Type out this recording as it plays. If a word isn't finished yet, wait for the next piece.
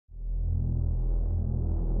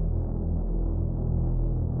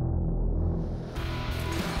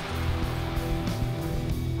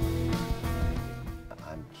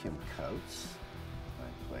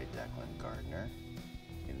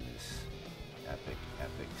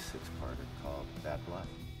six-parter called Bad Blood.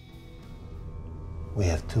 We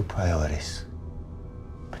have two priorities.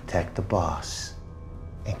 Protect the boss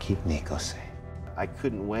and keep Nico safe. I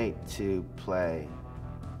couldn't wait to play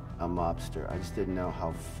a mobster. I just didn't know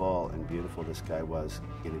how full and beautiful this guy was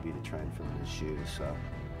going to be to try and fill in his shoes. So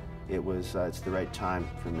it's the right time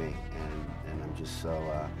for me, and I'm just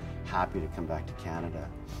so happy to come back to Canada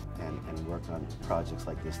and work on projects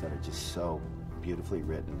like this that are just so beautifully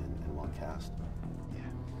written and well cast. Yeah.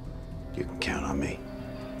 You can count on me.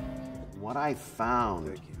 What I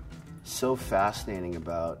found so fascinating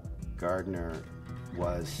about Gardner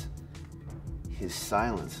was his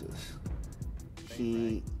silences.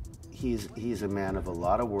 He's a man of a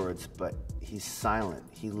lot of words, but he's silent.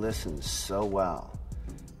 He listens so well,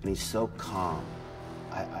 and he's so calm.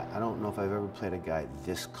 I don't know if I've ever played a guy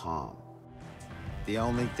this calm. The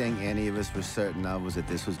only thing any of us were certain of was that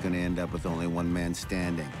this was going to end up with only one man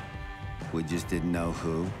standing. We just didn't know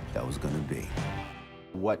who that was going to be.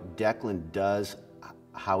 What Declan does,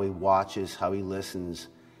 how he watches, how he listens,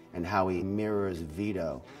 and how he mirrors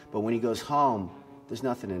Vito. But when he goes home, there's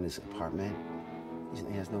nothing in his apartment.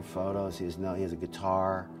 He has no photos, he has a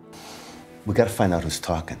guitar. We gotta find out who's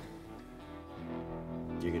talking.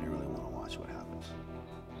 You're gonna really wanna watch what happens.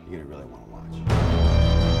 You're gonna really wanna watch.